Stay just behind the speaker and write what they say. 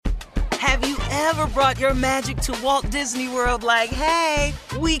Have you ever brought your magic to Walt Disney World like, hey,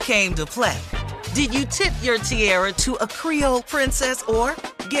 we came to play? Did you tip your tiara to a Creole princess or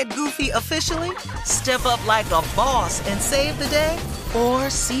get goofy officially? Step up like a boss and save the day? Or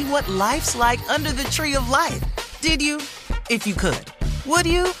see what life's like under the tree of life? Did you? If you could. Would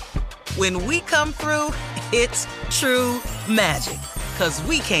you? When we come through, it's true magic. 'Cause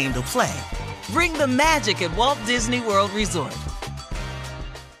we came to play. Bring the magic at Walt Disney World Resort.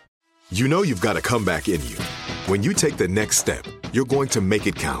 You know you've got a comeback in you. When you take the next step, you're going to make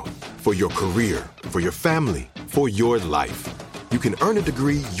it count. For your career, for your family, for your life. You can earn a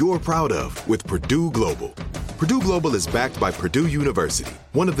degree you're proud of with Purdue Global. Purdue Global is backed by Purdue University,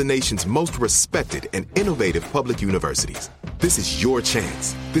 one of the nation's most respected and innovative public universities. This is your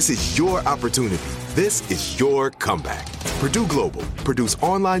chance. This is your opportunity. This is your comeback. Purdue Global, Purdue's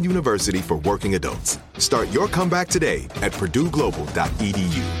online university for working adults. Start your comeback today at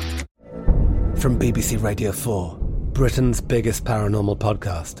purdueglobal.edu. From BBC Radio 4, Britain's biggest paranormal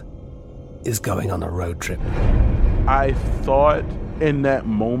podcast is going on a road trip. I thought in that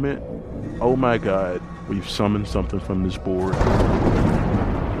moment, oh my God, we've summoned something from this board.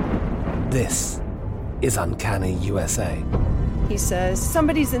 This is Uncanny USA. He says,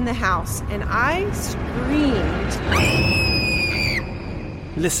 somebody's in the house, and I screamed.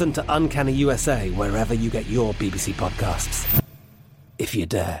 Listen to Uncanny USA wherever you get your BBC podcasts, if you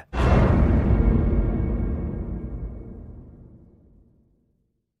dare.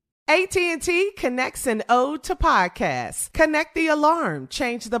 AT&T connects an ode to podcasts. Connect the alarm.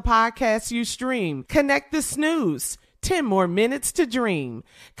 Change the podcast you stream. Connect the snooze. 10 more minutes to dream.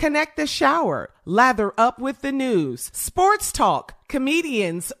 Connect the shower. Lather up with the news. Sports talk,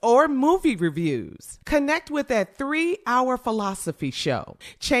 comedians, or movie reviews. Connect with that 3-hour philosophy show.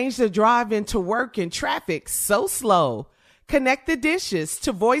 Change the drive into work in traffic so slow. Connect the dishes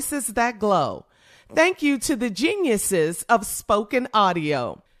to voices that glow. Thank you to the geniuses of spoken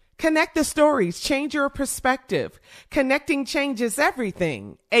audio. Connect the stories, change your perspective. Connecting changes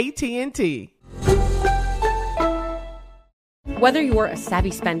everything. AT&T. Whether you're a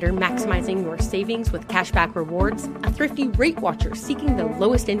savvy spender maximizing your savings with cashback rewards, a thrifty rate watcher seeking the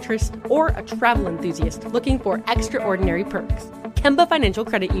lowest interest, or a travel enthusiast looking for extraordinary perks, Kemba Financial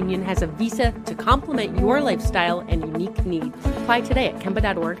Credit Union has a visa to complement your lifestyle and unique needs. Apply today at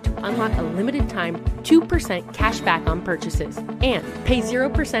Kemba.org to unlock a limited-time 2% cash back on purchases and pay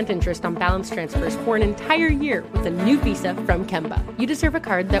 0% interest on balance transfers for an entire year with a new visa from Kemba. You deserve a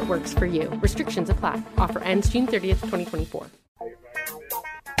card that works for you. Restrictions apply. Offer ends June 30th, 2024.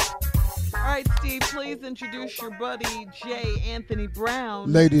 All right, Steve, please introduce your buddy, J. Anthony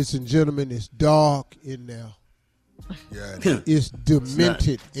Brown. Ladies and gentlemen, it's dark in there. Yeah, it's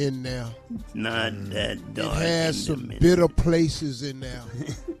demented in there. Not that dark. It has some bitter places in there.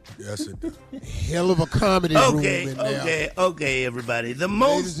 Yes, it does. Hell of a comedy room in there. Okay, everybody. The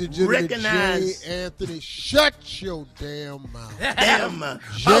most recognized... J. Anthony, shut your damn mouth. Damn mouth.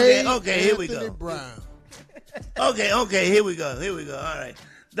 Okay, here we go. Brown. Okay, here we go. All right.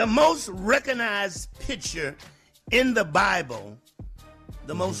 The most recognized picture in the Bible,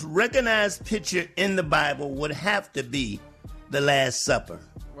 would have to be the Last Supper.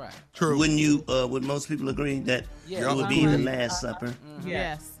 Right. True. Would most people agree that it would be the Last Supper? Mm-hmm.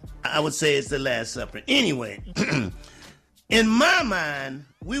 Yes. I would say it's the Last Supper. Anyway, in my mind,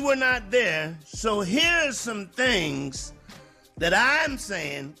 we were not there. So here are some things that I'm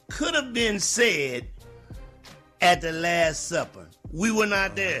saying could have been said at the Last Supper. We were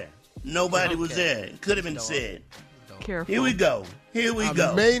not there. Nobody was there. It could have been said. Careful. Here we go.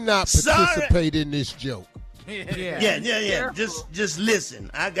 I may not participate in this joke. Yeah. Just listen.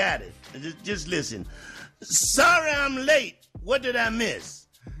 I got it. Just listen. Sorry I'm late. What did I miss?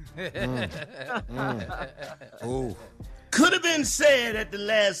 Oh. Could have been said at the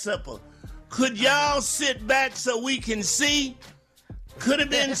Last Supper. Could y'all sit back so we can see? Could have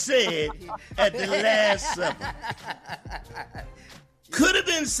been said at the Last Supper. Could have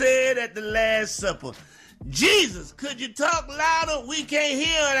been said at the Last Supper. Jesus, could you talk louder? We can't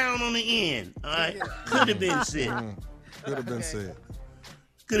hear it down on the end. All right? Could have been said. Could have been said.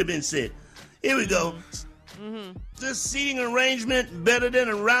 Could have been said. Here we go. Mm-hmm. This seating arrangement better than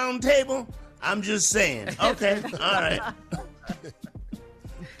a round table? I'm just saying. Okay, all right.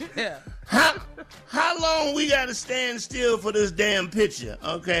 Yeah. How long we got to stand still for this damn picture?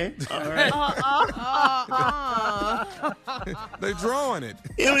 Okay, all right. They drawing it.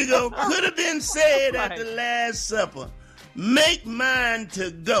 Here we go. Could have been said at the Last Supper. Make mine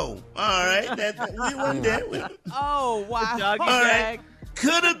to go. All right. We weren't there. Oh, wow. All right.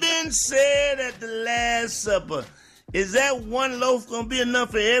 Could have been said at the Last Supper. Is that one loaf gonna be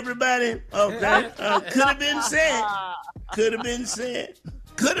enough for everybody? Okay. Could have been said. Could have been said.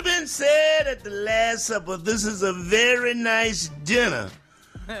 Could have been said at the Last Supper, this is a very nice dinner,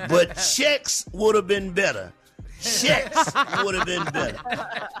 but checks would have been better. Checks would have been better.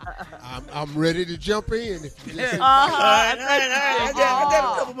 I'm ready to jump in. If you just all right. I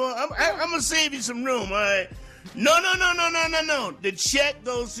got a couple more. I'm going to save you some room, all right? No. The check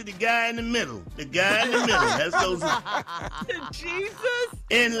goes to the guy in the middle. The guy in the middle. That goes to Jesus.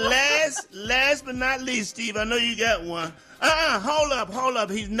 And last but not least, Steve, I know you got one. Hold up.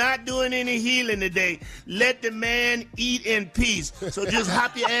 He's not doing any healing today. Let the man eat in peace. So just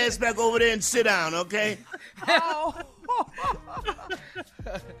hop your ass back over there and sit down, okay? Oh.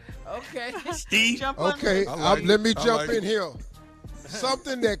 Okay. Steve? Okay, let me jump in here.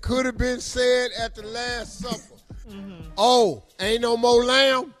 Something that could have been said at the Last Supper. Mm-hmm. Oh, ain't no more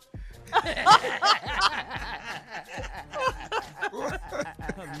lamb? A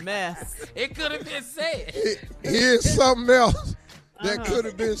mess. It could have been said. Here's something else that could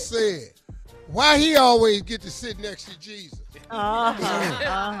have been said. Why he always get to sit next to Jesus?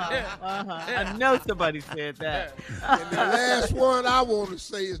 I know somebody said that. And the last one I want to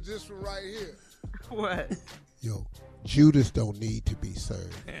say is this one right here. What? Yo, Judas don't need to be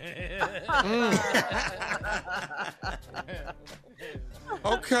served.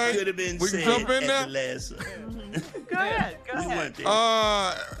 Okay. Could have been we said can jump in at there? the Last. Go ahead.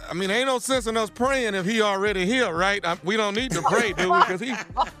 I mean, ain't no sense in us praying if he already here, right? We don't need to pray, do we? Because he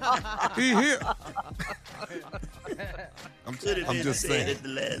here. I'm just saying. At the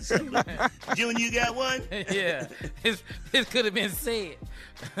Last. June, you got one? Yeah. It could have been said.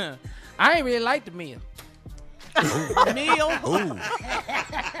 I ain't really like the meal. Meal.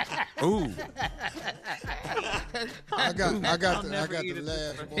 Ooh. I got the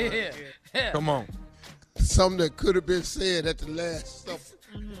last one. Yeah. Come on. Something that could have been said at the Last Supper.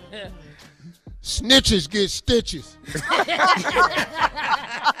 Snitches get stitches.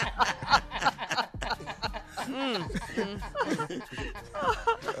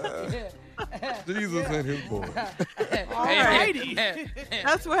 Jesus and his boy. Alrighty.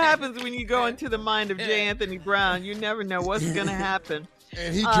 That's what happens when you go into the mind of J. Anthony Brown. You never know what's going to happen.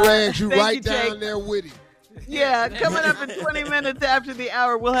 And he drags you right down there with him. Yeah, coming up in 20 minutes after the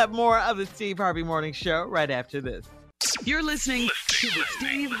hour, we'll have more of the Steve Harvey Morning Show right after this. You're listening to the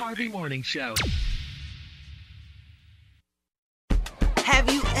Steve Harvey Morning Show. Have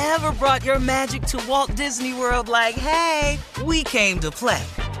you ever brought your magic to Walt Disney World like, hey, we came to play?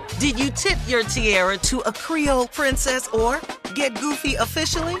 Did you tip your tiara to a Creole princess or get goofy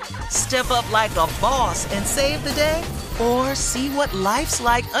officially? Step up like a boss and save the day? Or see what life's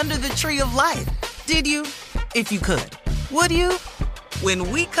like under the tree of life? Did you? If you could. Would you? When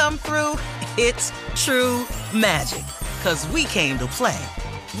we come through, it's true magic. 'Cause we came to play.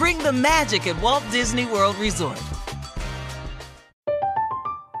 Bring the magic at Walt Disney World Resort.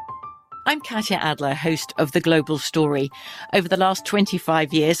 I'm Katya Adler, host of The Global Story. Over the last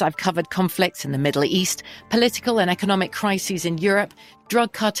 25 years, I've covered conflicts in the Middle East, political and economic crises in Europe,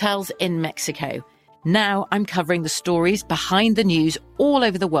 drug cartels in Mexico. Now I'm covering the stories behind the news all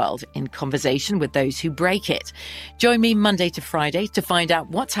over the world in conversation with those who break it. Join me Monday to Friday to find out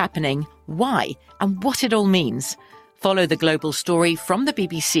what's happening, why, and what it all means. Follow The Global Story from the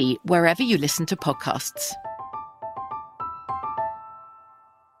BBC wherever you listen to podcasts.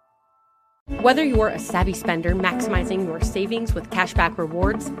 Whether you're a savvy spender maximizing your savings with cashback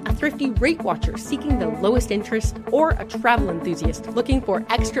rewards, a thrifty rate watcher seeking the lowest interest, or a travel enthusiast looking for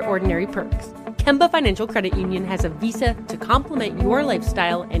extraordinary perks, Kemba Financial Credit Union has a visa to complement your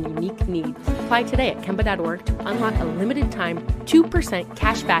lifestyle and unique needs. Apply today at Kemba.org to unlock a limited-time 2%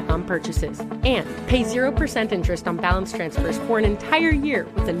 cash back on purchases and pay 0% interest on balance transfers for an entire year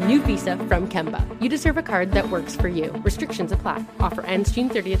with a new visa from Kemba. You deserve a card that works for you. Restrictions apply. Offer ends June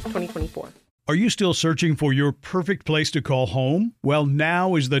 30th, 2024. Are you still searching for your perfect place to call home? Well,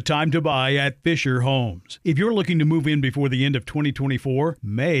 now is the time to buy at Fisher Homes. If you're looking to move in before the end of 2024,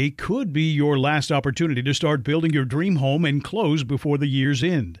 May could be your last opportunity to start building your dream home and close before the year's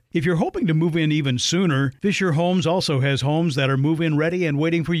end. If you're hoping to move in even sooner, Fisher Homes also has homes that are move-in ready and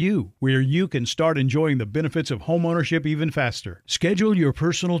waiting for you, where you can start enjoying the benefits of homeownership even faster. Schedule your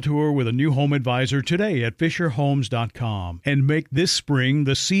personal tour with a new home advisor today at FisherHomes.com and make this spring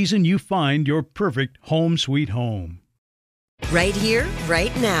the season you find your perfect home sweet home. Right here,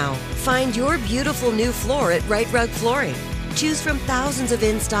 right now. Find your beautiful new floor at Right Rug Flooring. Choose from thousands of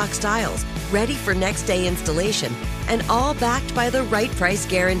in-stock styles, ready for next day installation, and all backed by the right price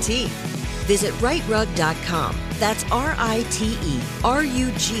guarantee. Visit rightrug.com. That's RITERUG.com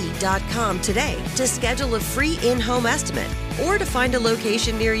today to schedule a free in-home estimate or to find a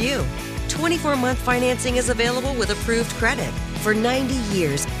location near you. 24-month financing is available with approved credit. For 90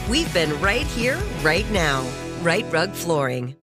 years, we've been right here, right now. Right Rug Flooring.